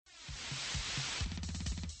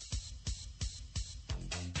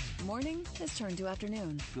morning has turned to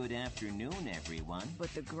afternoon. Good afternoon, everyone.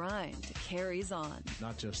 But the grind carries on.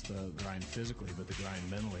 Not just the grind physically, but the grind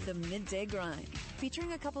mentally. The Midday Grind,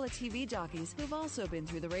 featuring a couple of TV jockeys who've also been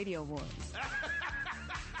through the radio wars.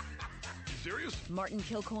 Serious? Martin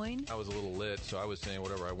Kilcoyne. I was a little lit, so I was saying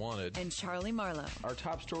whatever I wanted. And Charlie Marlowe. Our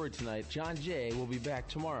top story tonight, John Jay will be back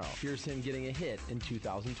tomorrow. Here's him getting a hit in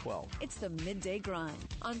 2012. It's the Midday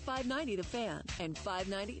Grind on 590 The Fan and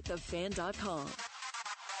 590thefan.com.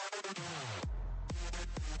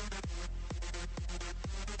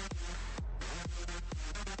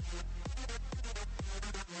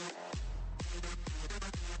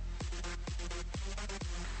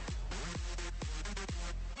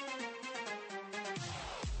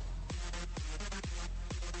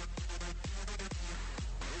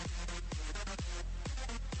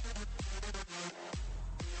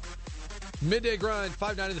 Midday Grind,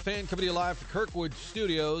 590 The Fan, coming to you live from Kirkwood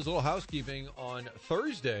Studios. A little housekeeping on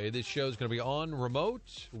Thursday. This show is going to be on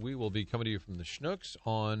remote. We will be coming to you from the Schnooks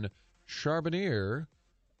on Charbonnier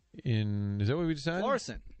in, is that what we decided?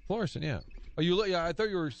 Florissant, yeah. Oh, yeah, I thought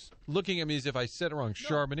you were looking at me as if I said it wrong.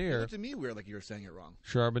 Charbonnier. It looked to me weird like you were saying it wrong.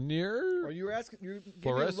 Charbonnier? Or you were asking, you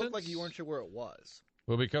looked like you weren't sure where it was.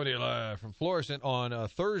 We'll be coming to you live from Florissant on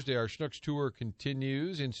Thursday. Our Schnooks tour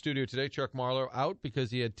continues. In studio today, Chuck Marlowe out because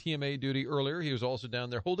he had TMA duty earlier. He was also down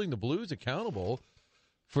there holding the Blues accountable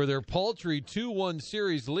for their paltry 2-1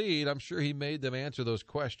 series lead. I'm sure he made them answer those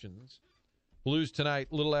questions. Blues tonight,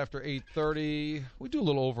 a little after 8:30. We do a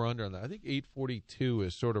little over-under on that. I think 8:42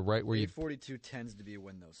 is sort of right where 8:42 tends to be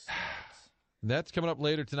when those starts. That's coming up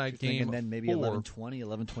later tonight, game and then maybe 4. 11:20,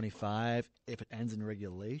 11:25. If it ends in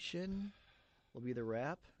regulation, will be the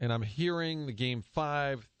wrap. And I'm hearing the game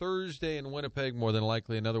 5 Thursday in Winnipeg, more than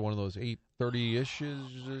likely another one of those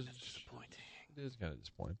 8:30-ishes. That's disappointing. It is kind of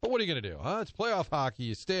disappointing. But what are you going to do? It's playoff hockey.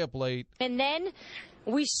 You stay up late. And then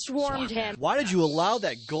we swarmed him. Why did you allow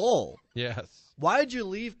that goal? Yes. Why did you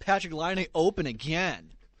leave Patrick Laine open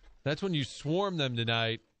again? That's when you swarm them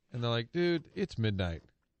tonight, and they're like, dude, it's midnight.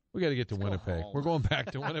 We got to get to Winnipeg. We're going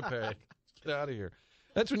back to Winnipeg. Let's get out of here.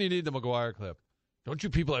 That's when you need the McGuire clip. Don't you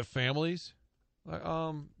people have families?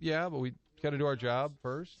 Yeah, but we got to do our job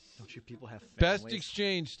first. Don't you people have families? Best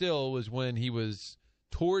exchange still was when he was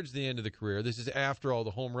towards the end of the career. This is after all the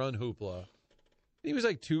home run hoopla. He was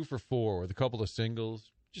like 2 for 4 with a couple of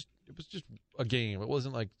singles. It was just a game. It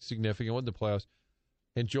wasn't like significant. It wasn't the playoffs.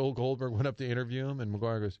 And Joel Goldberg went up to interview him, and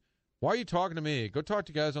McGuire goes, "Why are you talking to me? Go talk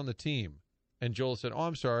to guys on the team." And Joel said, "Oh,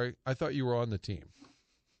 I'm sorry. I thought you were on the team."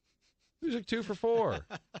 He was like 2 for 4.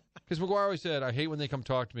 Because McGuire always said, "I hate when they come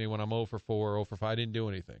talk to me when I'm 0 for 4, 0 for 5. I didn't do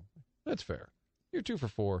anything." That's fair. You're 2 for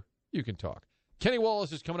 4. You can talk. Kenny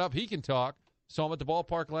Wallace is coming up. He can talk. Saw him at the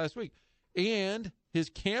ballpark last week. And his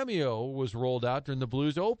cameo was rolled out during the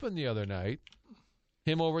Blues Open the other night.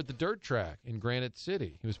 Him over at the dirt track in Granite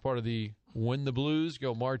City. He was part of the When the Blues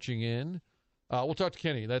Go Marching In. We'll talk to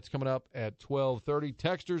Kenny. That's coming up at 12:30.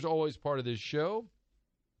 Texter's always part of this show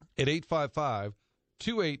at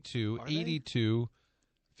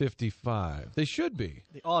 855-282-8255. They should be.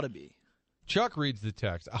 They ought to be. Chuck reads the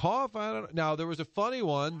text. Now, there was a funny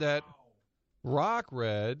one that Rock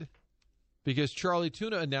read because Charlie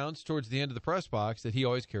Tuna announced towards the end of the press box that he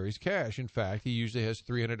always carries cash. In fact, he usually has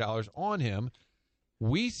 $300 on him.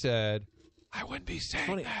 We said, I wouldn't be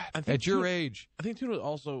saying that at your age. I think Tuna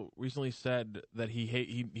also recently said that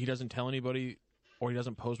he doesn't tell anybody or he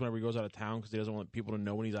doesn't post whenever he goes out of town because he doesn't want people to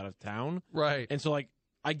know when he's out of town. Right. And so, like,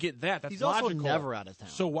 I get that. That's He's logical. also never out of town.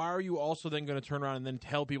 So why are you also then going to turn around and then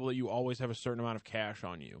tell people that you always have a certain amount of cash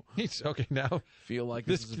on you? Okay, now feel like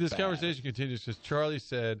this conversation continues because Charlie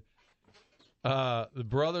said, the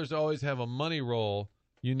brothers always have a money roll.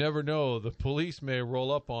 You never know. The police may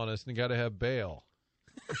roll up on us and got to have bail.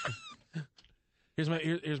 Here's my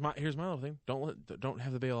little thing. Don't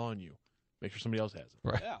have the bail on you. Make sure somebody else has it.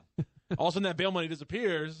 Right. Yeah. All of a sudden that bail money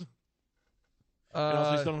disappears. And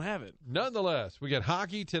also you still don't have it. Nonetheless, we got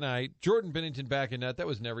hockey tonight. Jordan Binnington back in net. That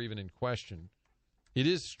was never even in question. It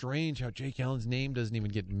is strange how Jake Allen's name doesn't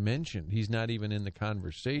even get mentioned. He's not even in the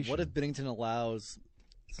conversation. What if Binnington allows,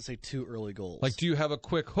 let's say, 2 early goals? Like, do you have a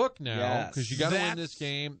quick hook now? Because Yes. you got to win this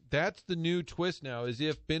game. That's the new twist now, is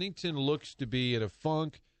if Binnington looks to be in a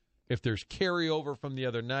funk, if there's carryover from the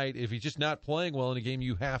other night, if he's just not playing well in a game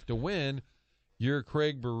you have to win, you're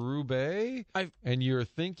Craig Berube, and you're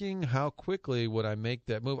thinking, how quickly would I make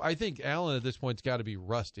that move? I think Allen at this point's got to be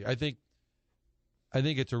rusty. I think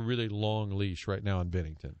it's a really long leash right now on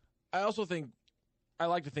Binnington. I also think, I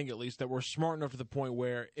like to think at least, that we're smart enough to the point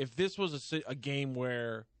where if this was a game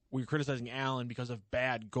where we're criticizing Allen because of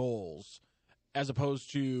bad goals, as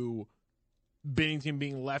opposed to Bennington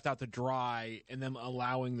being left out to dry and them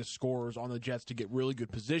allowing the scorers on the Jets to get really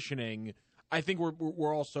good positioning. I think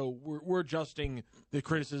we're adjusting the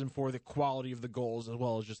criticism for the quality of the goals as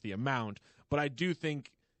well as just the amount. But I do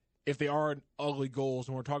think if they are ugly goals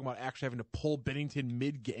and we're talking about actually having to pull Bennington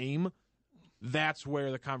mid-game, that's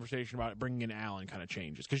where the conversation about bringing in Allen kind of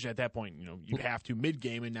changes. Because at that point, you have to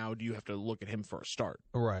mid-game, and now do you have to look at him for a start?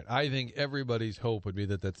 Right. I think everybody's hope would be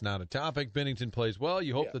that that's not a topic. Bennington plays well.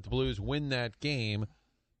 You hope that the Blues win that game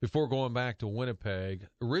before going back to Winnipeg.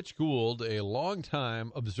 Rich Gould, a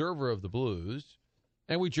longtime observer of the Blues,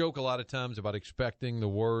 and we joke a lot of times about expecting the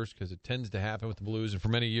worst because it tends to happen with the Blues, and for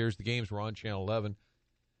many years the games were on Channel 11.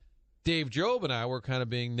 Dave Job and I were kind of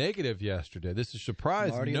being negative yesterday. This is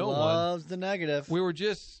surprising. Marty no loves one. the negative. We were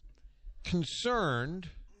just concerned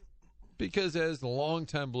because as the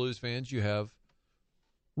longtime Blues fans, you have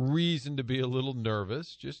reason to be a little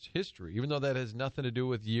nervous, just history, even though that has nothing to do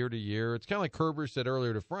with year to year. It's kind of like Kerber said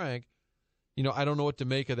earlier to Frank, I don't know what to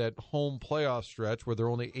make of that home playoff stretch where they're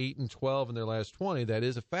only 8-12 in their last 20. That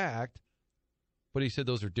is a fact. But he said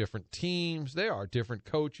those are different teams. They are different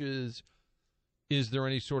coaches. Is there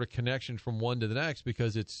any sort of connection from one to the next?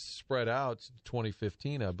 Because it's spread out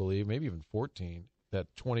 2015, I believe, maybe even 14, that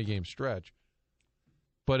 20-game stretch.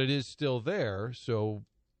 But it is still there, so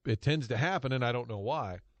it tends to happen, and I don't know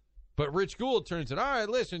why. But Rich Gould turns it, all right,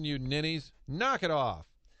 listen, you ninnies, knock it off.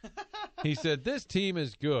 He said, this team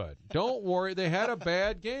is good. Don't worry, they had a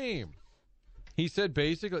bad game. He said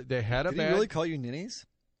basically they had a bad game. Did he really call you ninnies?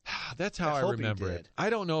 That's how I remember it. I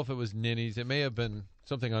don't know if it was ninnies. It may have been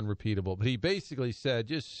something unrepeatable. But he basically said,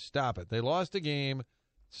 just stop it. They lost a game.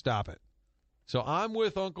 Stop it. So I'm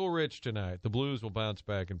with Uncle Rich tonight. The Blues will bounce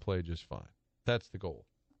back and play just fine. That's the goal.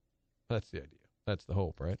 That's the idea. That's the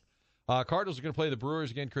hope, right? Cardinals are going to play the Brewers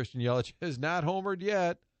again. Christian Yelich has not homered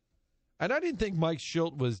yet. And I didn't think Mike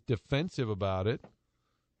Schilt was defensive about it.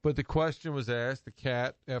 But the question was asked. The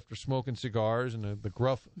cat, after smoking cigars and the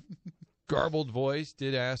gruff, garbled voice,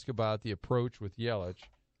 did ask about the approach with Yelich.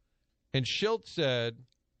 And Schilt said,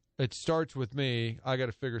 it starts with me. I got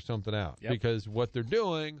to figure something out. Yep. Because what they're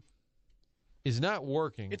doing is not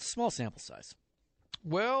working. It's a small sample size.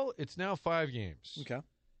 Well, it's now 5 games. Okay.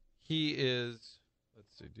 He is,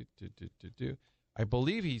 let's see, I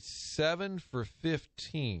believe he's 7 for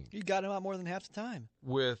 15. You got him out more than half the time.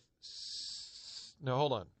 No,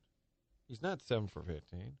 hold on. He's not 7 for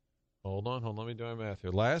 15. Hold on. Let me do my math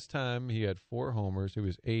here. Last time he had 4 homers. He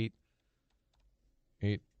was 8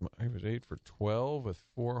 for 12 with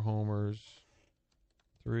 4 homers.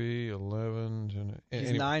 3, 11. He's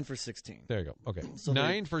anyway. 9 for 16. There you go. Okay. So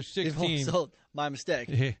 9 for 16. So, my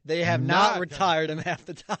mistake. They have not retired him half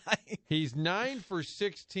the time. He's 9 for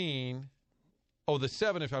 16. Oh, the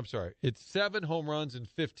 7, I'm sorry. It's 7 home runs and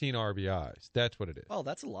 15 RBIs. That's what it is. Oh,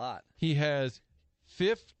 that's a lot. He has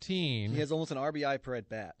 15. He has almost an RBI per at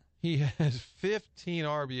bat. He has 15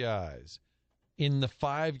 RBIs in the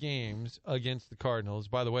 5 games against the Cardinals.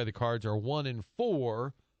 By the way, the Cards are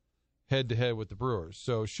 1-4 head-to-head with the Brewers.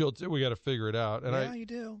 So Schultz, we got to figure it out. And you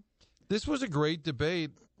do. This was a great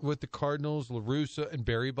debate with the Cardinals, La Russa, and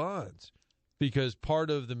Barry Bonds. Because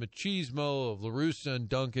part of the machismo of La Russa and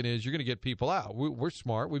Duncan is you're going to get people out. We're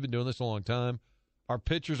smart. We've been doing this a long time. Our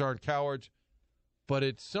pitchers aren't cowards. But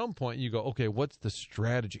at some point you go, okay, what's the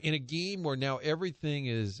strategy? In a game where now everything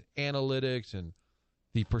is analytics and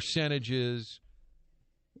the percentages,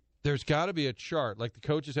 there's got to be a chart. Like the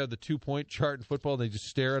coaches have the 2-point chart in football, and they just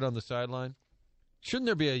stare at it on the sideline. Shouldn't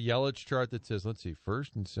there be a Yelich chart that says, let's see,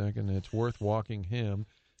 first and second, it's worth walking him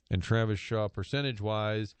and Travis Shaw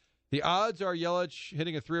percentage-wise. The odds are Yelich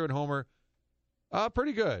hitting a 3-run homer,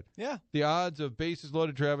 pretty good. Yeah. The odds of bases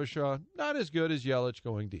loaded Travis Shaw, not as good as Yelich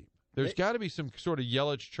going deep. There's got to be some sort of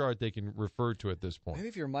Yelich chart they can refer to at this point. Maybe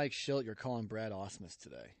if you're Mike Schilt, you're calling Brad Ausmus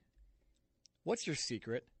today. What's your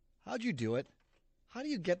secret? How'd you do it? How do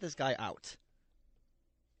you get this guy out?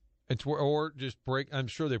 Or just break. I'm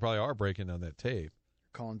sure they probably are breaking on that tape.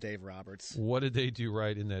 Calling Dave Roberts. What did they do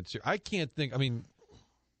right in that series? I can't think. I mean,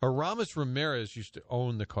 Aramis Ramirez used to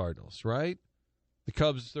own the Cardinals, right? The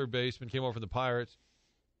Cubs' third baseman came over from the Pirates.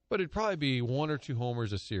 But it'd probably be 1 or 2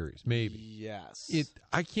 homers a series, maybe. Yes.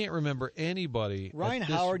 I can't remember anybody. Ryan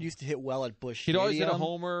Howard used to hit well at Busch He'd Stadium. always hit a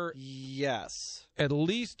homer. Yes. At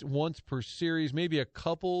least once per series, maybe a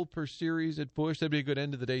couple per series at Busch. That'd be a good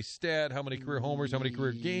end-of-the-day stat. How many career homers, how many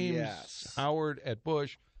career games. Yes. Howard at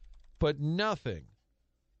Busch. But nothing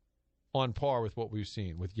on par with what we've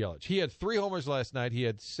seen with Yelich. He had 3 homers last night. He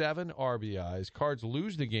had 7 RBIs. Cards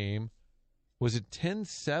lose the game. Was it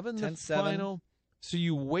 10-7 the final? So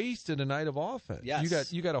you wasted a night of offense.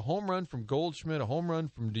 Yes. You got a home run from Goldschmidt, a home run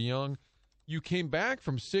from DeYoung. you came back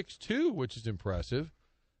from 6-2, which is impressive.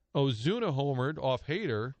 Ozuna homered off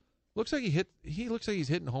Hader. Looks like he looks like he's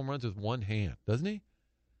hitting home runs with one hand, doesn't he?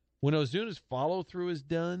 When Ozuna's follow through is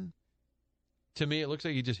done, to me it looks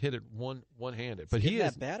like he just hit it one-handed. But He's he getting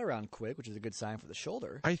is that bat around quick, which is a good sign for the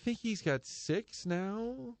shoulder. I think he's got 6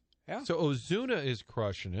 now. Yeah. So Ozuna is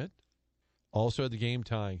crushing it. Also had the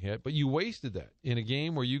game-tying hit. But you wasted that. In a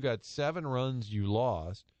game where you got 7 runs, you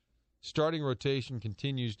lost. Starting rotation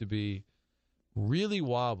continues to be really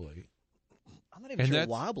wobbly. I'm not even sure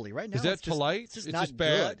wobbly right now. Is that polite? It's just it's not just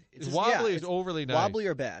bad. good. It's just, wobbly is overly nice. Wobbly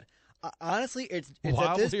or bad. Honestly, it's wobbly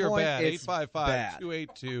at this or point, bad. it's bad.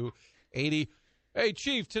 855-282-80. Hey,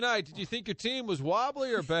 Chief, tonight, did you think your team was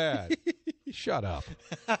wobbly or bad? Shut up.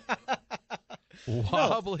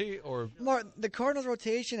 Wobbly or... Mark, the Cardinals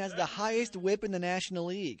rotation has the highest whip in the National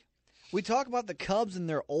League. We talk about the Cubs and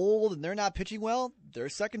they're old and they're not pitching well. They're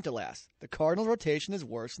second to last. The Cardinals rotation is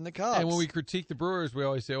worse than the Cubs. And when we critique the Brewers, we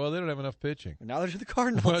always say, well, they don't have enough pitching. And now they're the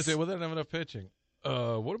Cardinals. Well, I say, well, they don't have enough pitching.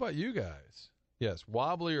 What about you guys? Yes,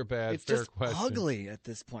 wobbly or bad, it's fair just question. ugly at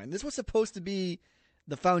this point. This was supposed to be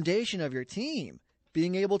the foundation of your team,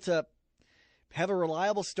 being able to have a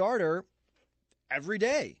reliable starter every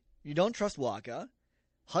day. You don't trust Waka.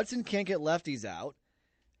 Hudson can't get lefties out.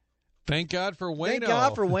 Thank God for Waino. Thank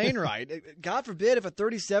God for Wainwright. God forbid if a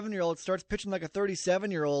 37-year-old starts pitching like a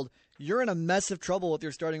 37-year-old, you're in a mess of trouble with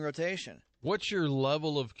your starting rotation. What's your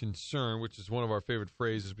level of concern, which is one of our favorite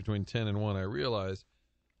phrases between 10 and 1, I realize.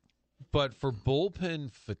 But for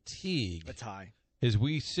bullpen fatigue, it's high. As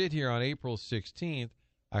we sit here on April 16th,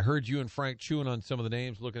 I heard you and Frank chewing on some of the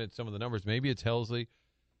names, looking at some of the numbers. Maybe it's Helsley.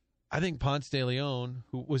 I think Ponce de Leon,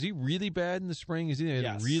 was he really bad in the spring? He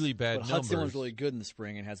had really bad numbers. Hudson was really good in the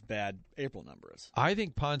spring and has bad April numbers. I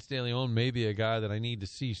think Ponce de Leon may be a guy that I need to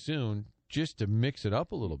see soon just to mix it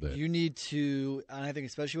up a little bit. You need to, and I think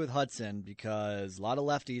especially with Hudson, because a lot of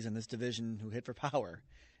lefties in this division who hit for power.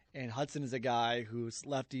 And Hudson is a guy whose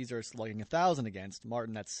lefties are slugging 1,000 against.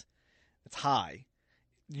 Martin, that's high.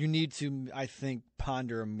 You need to, I think,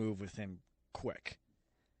 ponder a move with him quick.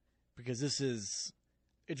 Because it's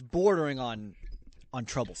bordering on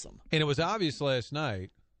troublesome. And it was obvious last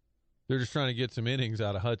night. They're just trying to get some innings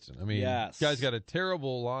out of Hudson. I mean, yes. Guy's got a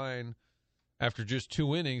terrible line after just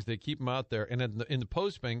 2 innings. They keep him out there. And in the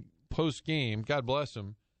post game, God bless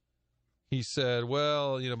him, he said,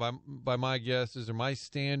 well, by my guesses or my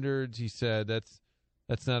standards, he said, that's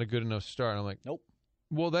not a good enough start. And I'm like, nope.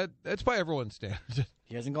 Well, that's by everyone's standards.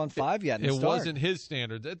 He hasn't gone 5 yet in the It start. wasn't his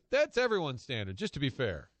standard. That's everyone's standard, just to be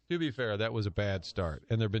fair. To be fair, that was a bad start.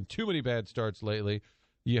 And there have been too many bad starts lately.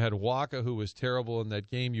 You had Waka, who was terrible in that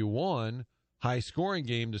game you won, high-scoring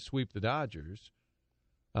game to sweep the Dodgers.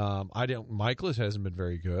 Michaelis hasn't been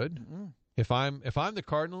very good. Mm-mm. If I'm the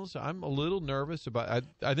Cardinals, I'm a little nervous about.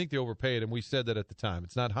 I think they overpaid, and we said that at the time.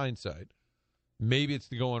 It's not hindsight. Maybe it's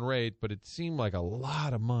the going rate, but it seemed like a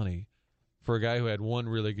lot of money for a guy who had one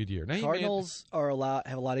really good year. Now, Cardinals have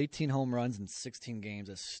allowed 18 home runs in 16 games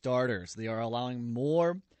as starters. They are allowing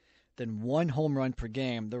more than 1 home run per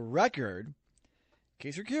game. The record, in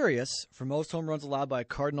case you're curious, for most home runs allowed by a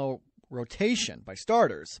Cardinal rotation by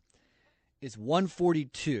starters is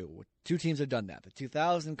 142. 2 teams have done that, the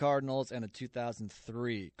 2000 Cardinals and the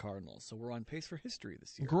 2003 Cardinals. So we're on pace for history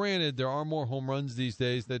this year. Granted, there are more home runs these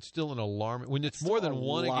days. That's still an alarming. When it's more than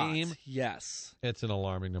one a game, yes, it's an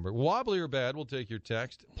alarming number. Wobbly or bad, we'll take your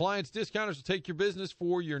text. Appliance Discounters will take your business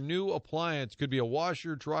for your new appliance. Could be a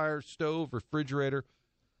washer, dryer, stove, refrigerator.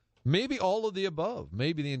 Maybe all of the above.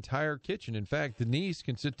 Maybe the entire kitchen. In fact, Denise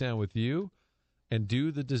can sit down with you and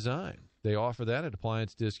do the design. They offer that at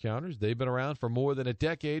Appliance Discounters. They've been around for more than a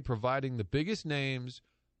decade, providing the biggest names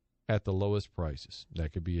at the lowest prices.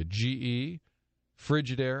 That could be a GE,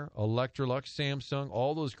 Frigidaire, Electrolux, Samsung,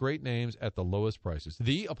 all those great names at the lowest prices.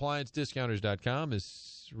 TheApplianceDiscounters.com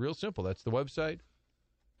is real simple. That's the website.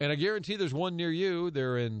 And I guarantee there's one near you.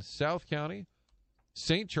 They're in South County,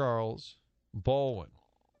 St. Charles, Baldwin,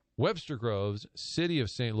 Webster Groves, City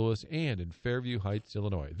of St. Louis, and in Fairview Heights,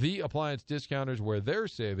 Illinois. The Appliance Discounters, where their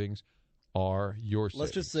savings are your savings.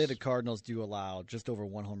 Let's just say the Cardinals do allow just over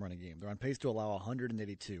 1 home run a game. They're on pace to allow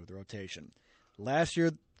 182, the rotation. Last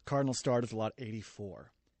year, Cardinal starters allowed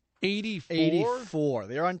 84. 84? 84.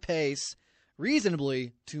 They're on pace,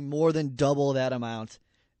 reasonably, to more than double that amount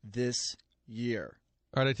this year.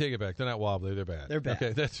 All right, I take it back. They're not wobbly. They're bad. They're bad.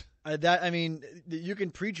 Okay, that's... you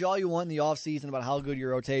can preach all you want in the offseason about how good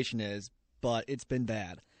your rotation is, but it's been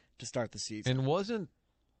bad to start the season. And wasn't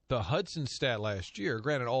the Hudson stat last year,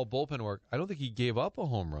 granted all bullpen work, I don't think he gave up a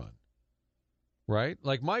home run, right?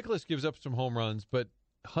 Like Michaelis gives up some home runs, but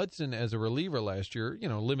Hudson as a reliever last year,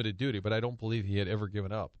 limited duty, but I don't believe he had ever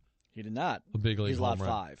given up He did not. A big league He's allowed home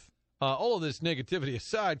run. 5. All of this negativity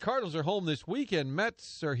aside, Cardinals are home this weekend.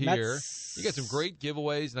 Mets are here. You got some great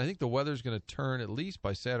giveaways, and I think the weather's going to turn at least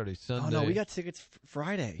by Saturday, Sunday. Oh, no, we got tickets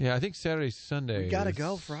Friday. Yeah, I think Saturday, Sunday. We got to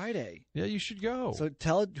go Friday. Yeah, you should go. So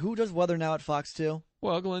who does weather now at Fox 2?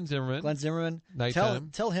 Well, Glenn Zimmerman. Glenn Zimmerman. Nighttime.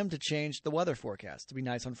 Tell him to change the weather forecast to be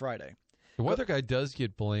nice on Friday. The weather guy does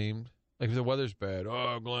get blamed. Like, if the weather's bad,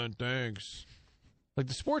 oh, Glenn, thanks. Like,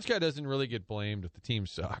 the sports guy doesn't really get blamed if the team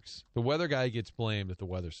sucks. The weather guy gets blamed if the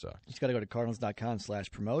weather sucks. You just got to go to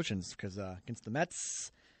cardinals.com/promotions because against the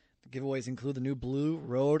Mets, the giveaways include the new Blue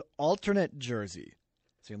Road alternate jersey.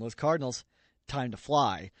 St. Louis Cardinals, time to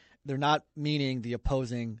fly. They're not meaning the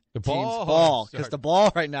opposing team's ball because the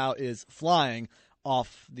ball right now is flying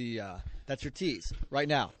off the that's your tease right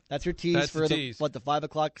now. That's your tease for the 5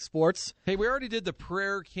 o'clock sports. Hey, we already did the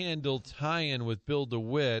prayer candle tie-in with Bill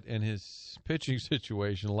DeWitt and his pitching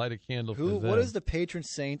situation. Light a candle for them. What is the patron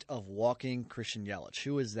saint of walking Christian Yelich?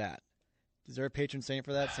 Who is that? Is there a patron saint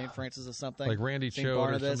for that? St. Francis or something? Like Randy Saint Cho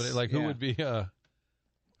Barnabas? or somebody? Like who would be?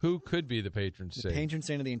 Who could be the patron saint? The patron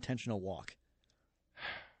saint of the intentional walk.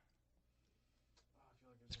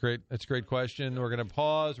 It's great. That's a great question. We're going to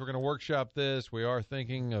pause. We're going to workshop this. We are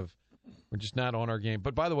thinking of. We're just not on our game.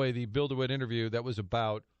 But by the way, the Bill DeWitt interview, that was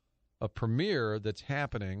about a premiere that's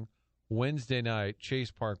happening Wednesday night, Chase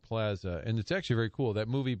Park Plaza, and it's actually very cool. That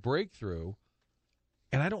movie Breakthrough.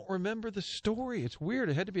 And I don't remember the story. It's weird.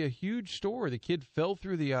 It had to be a huge story. The kid fell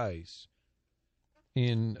through the ice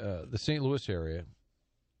in the St. Louis area,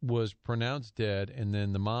 was pronounced dead, and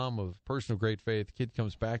then the mom of person of great faith, the kid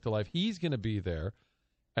comes back to life. He's going to be there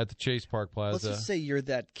at the Chase Park Plaza. Let's just say you're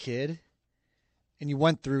that kid, and you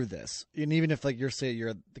went through this. And even if, like, you're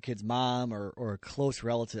the kid's mom or a close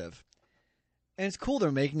relative, and it's cool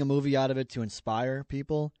they're making a movie out of it to inspire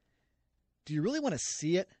people, do you really want to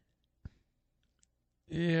see it?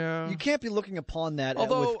 Yeah. You can't be looking upon that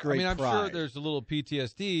Although, with great I'm pride. sure there's a little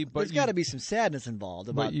PTSD, but there's got to be some sadness involved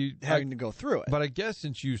about having to go through it. But I guess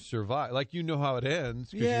since you survived, like you know how it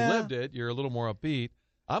ends because you lived it, you're a little more upbeat.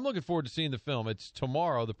 I'm looking forward to seeing the film. It's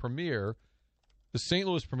tomorrow, the premiere, the St.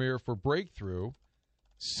 Louis premiere for Breakthrough,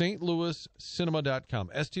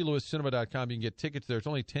 stlouiscinema.com, stlouiscinema.com. You can get tickets there. It's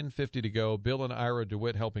only $10.50 to go. Bill and Ira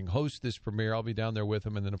DeWitt helping host this premiere. I'll be down there with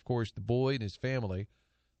him. And then, of course, the boy and his family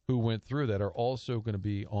who went through that are also going to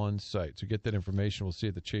be on site. So get that information. We'll see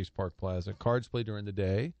you at the Chase Park Plaza. Cards play during the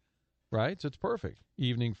day, right? So it's perfect.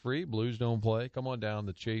 Evening free. Blues don't play. Come on down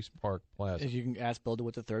the Chase Park Plaza. If you can ask Bill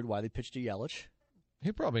DeWitt III why they pitched to Yelich.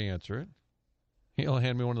 He'll probably answer it. He'll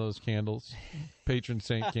hand me one of those candles, patron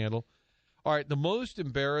saint candle. All right, the most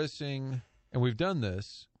embarrassing, and we've done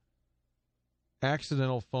this,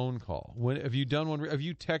 accidental phone call. Have you done one? Have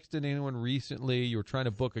you texted anyone recently? You were trying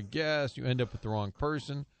to book a guest. You end up with the wrong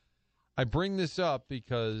person. I bring this up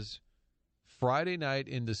because Friday night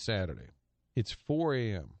into Saturday, it's 4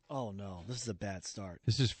 a.m. Oh, no. This is a bad start.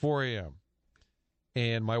 This is 4 a.m.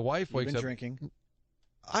 And my wife wakes up. Drinking?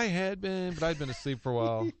 I had been, but I'd been asleep for a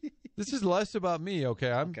while. This is less about me,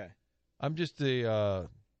 okay? I'm just a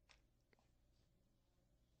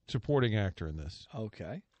supporting actor in this.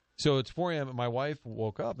 Okay. So it's 4 a.m. and my wife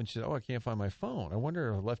woke up and she said, I can't find my phone. I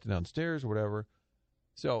wonder if I left it downstairs or whatever.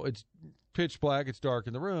 So it's pitch black. It's dark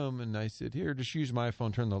in the room. And I said, here, just use my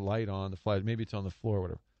phone, turn the light on, the flight. Maybe it's on the floor or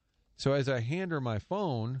whatever. So as I hand her my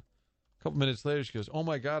phone, a couple minutes later, she goes, oh,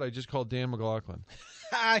 my God, I just called Dan McLaughlin.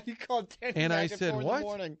 You called Dan and I at said, 4 what? in the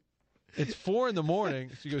morning. It's 4 in the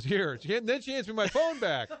morning. She goes, here. Then she hands me my phone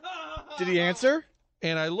back. Did he answer?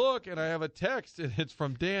 And I look, and I have a text, and it's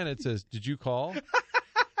from Dan. It says, did you call?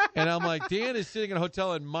 And I'm like, Dan is sitting in a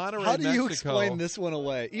hotel in Monterrey, How do you Mexico. explain this one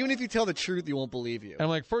away? Even if you tell the truth, he won't believe you. And I'm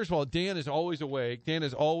like, first of all, Dan is always awake. Dan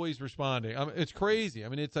is always responding. It's crazy. I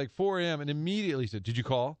mean, it's like 4 a.m. and immediately said, did you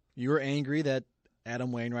call? You were angry that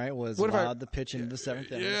Adam Wainwright was allowed to pitch into the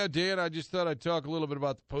seventh inning. Yeah, Dan, I just thought I'd talk a little bit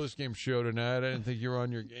about the post-game show tonight. I didn't think you were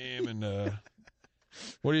on your game. And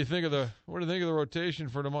what do you think of the rotation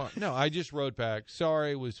for tomorrow? No, I just wrote back.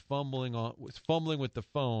 Sorry, was fumbling with the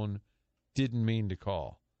phone. Didn't mean to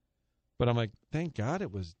call. But I'm like, thank God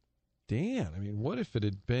it was Dan. I mean, what if it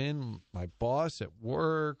had been my boss at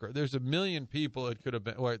work? Or there's a million people it could have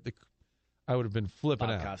been. Or I would have been flipping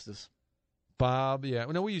Bob out. Costas. Bob, yeah.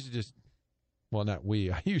 No, we used to just, well, not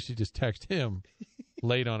we. I usually just text him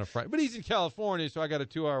late on a Friday. But he's in California, so I got a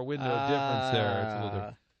 2-hour window difference there. It's a little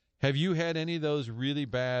different. Have you had any of those really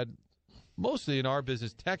bad, mostly in our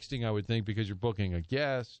business, texting, I would think, because you're booking a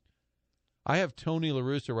guest? I have Tony La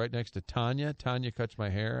Russa right next to Tanya. Tanya cuts my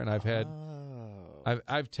hair, and I've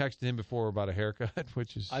texted him before about a haircut,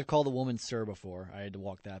 which is... I've called a woman sir before. I had to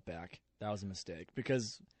walk that back. That was a mistake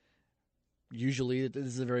because usually this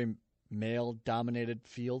is a very male-dominated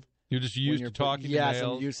field. You're just used to talking to males. Yes,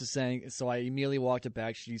 males? I'm used to saying. So I immediately walked it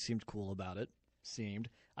back. She seemed cool about it.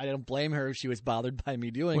 I don't blame her if she was bothered by me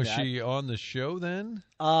doing Was that. she on the show then?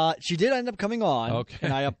 She did end up coming on. Okay.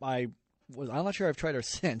 And I'm not sure I've tried her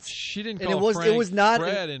since. She didn't And call it was not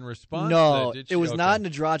Fred in response No, to that, did she? it was Okay. not an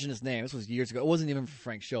androgynous name. This was years ago. It wasn't even for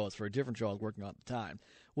Frank's show. It was for a different show I was working on at the time.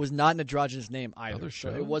 It was not an androgynous name either. Other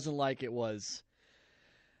So show? it wasn't like it was.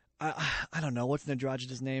 I don't know what's an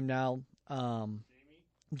androgynous name now.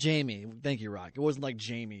 Jamie. Thank you, Rock. It wasn't like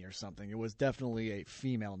Jamie or something. It was definitely a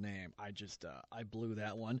female name. I blew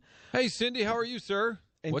that one. Hey, Cindy, how are you, sir?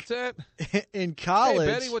 What's that? In college,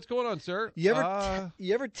 Hey, Betty, what's going on, sir? you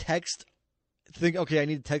ever text? Think, okay, I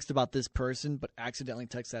need to text about this person, but accidentally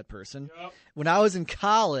text that person. Yep. When I was in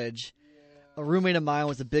college, a roommate of mine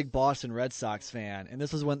was a big Boston Red Sox fan, and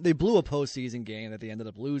this was when they blew a postseason game that they ended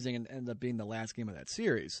up losing and ended up being the last game of that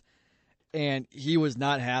series. And he was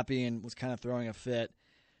not happy and was kind of throwing a fit.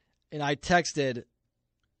 And I texted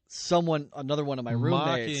another one of my roommates,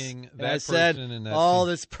 Mocking and that I said, person in that "Oh,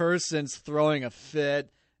 scene." this person's throwing a fit,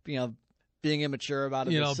 being immature about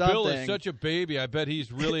it or something." Bill is such a baby. I bet he's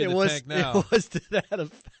really in the tank now. It was to that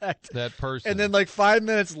effect. That person. And then, 5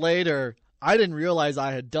 minutes later, I didn't realize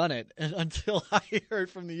I had done it until I heard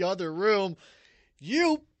from the other room,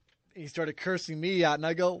 "You." He started cursing me out, and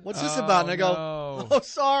I go, "What's this about?" And I go, no. "Oh,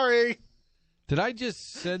 sorry." Did I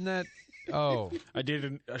just send that? Oh. I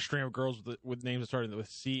dated a string of girls with names that started with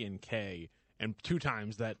C and K, and 2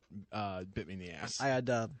 times that bit me in the ass. I had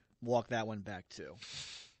to walk that one back, too.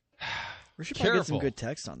 We should probably get some Careful. good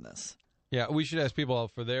text on this. Yeah, we should ask people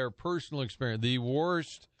for their personal experience. The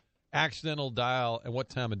worst accidental dial, and what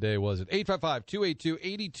time of day was it?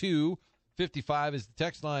 855-282-8255 is the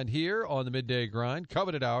text line here on the Midday Grind.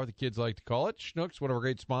 Coveted Hour, the kids like to call it. Schnucks, one of our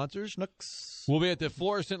great sponsors. Schnucks. We'll be at the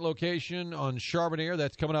Florissant location on Charbonnier.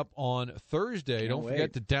 That's coming up on Thursday. Don't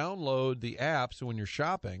forget to download the app so when you're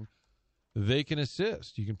shopping, they can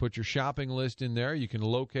assist. You can put your shopping list in there. You can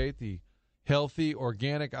locate the healthy,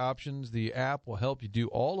 organic options. The app will help you do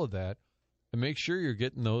all of that and make sure you're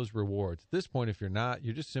getting those rewards. At this point, if you're not,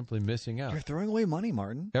 you're just simply missing out. You're throwing away money,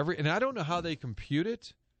 Martin. And I don't know how they compute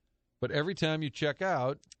it, but every time you check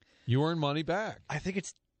out, you earn money back. I think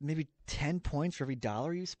it's maybe 10 points for every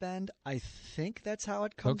 $1 you spend. I think that's how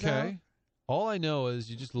it comes out. Okay. All I know is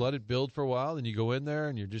you just let it build for a while, then you go in there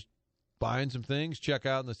and you're just buying some things, check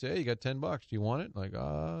out, and they say, "Hey, you got $10. Do you want it?" Like,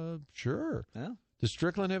 sure. Yeah. Does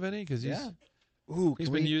Strickland have any? Because he's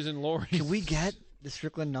been using Lori. Can we get the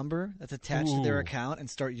Strickland number that's attached to their account and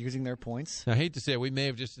start using their points? I hate to say it, we may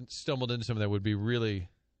have just stumbled into something that would be really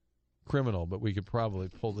criminal, but we could probably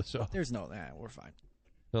pull this off. There's we're fine.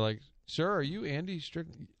 They're like, "Sir, are you Andy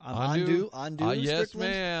Strickland?" On due, yes,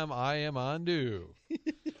 Strickland? ma'am. I am on due.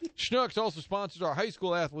 Schnucks also sponsors our High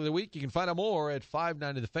School Athlete of the Week. You can find out more at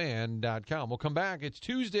 590thefan.com. We'll come back. It's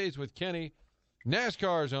Tuesdays with Kenny,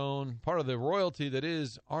 NASCAR's own, part of the royalty that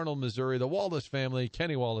is Arnold, Missouri, the Wallace family.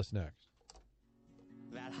 Kenny Wallace next.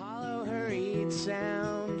 That hollow, hurried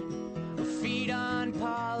sound of feet on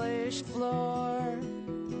polished floor,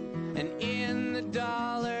 and in the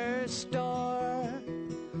dollar store,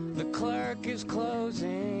 the clerk is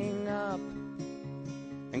closing up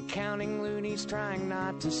and counting loonies, trying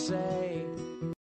not to say